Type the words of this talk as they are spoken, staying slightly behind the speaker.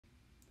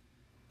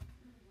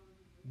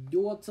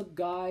Yo, what's up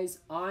guys,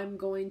 I'm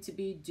going to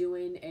be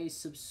doing a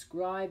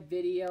subscribe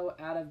video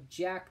out of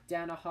Jack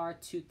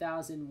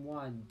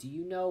Danaher2001. Do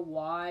you know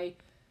why?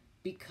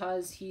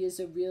 Because he is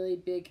a really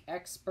big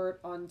expert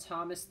on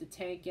Thomas the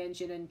Tank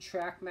Engine and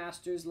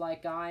Trackmasters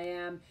like I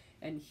am,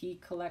 and he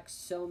collects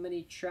so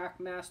many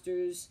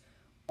Trackmasters,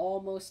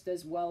 almost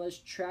as well as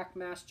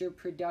Trackmaster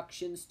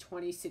Productions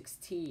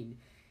 2016.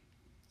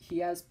 He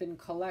has been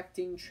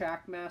collecting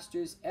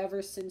Trackmasters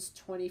ever since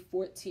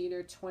 2014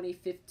 or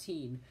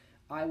 2015.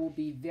 I will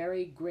be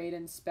very great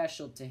and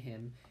special to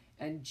him.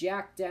 And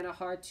Jack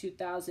Danaher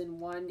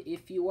 2001,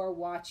 if you are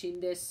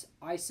watching this,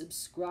 I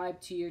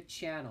subscribe to your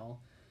channel.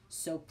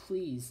 So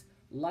please,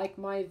 like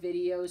my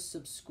videos,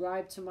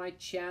 subscribe to my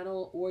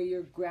channel, or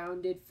you're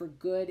grounded for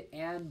good,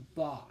 and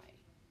bye.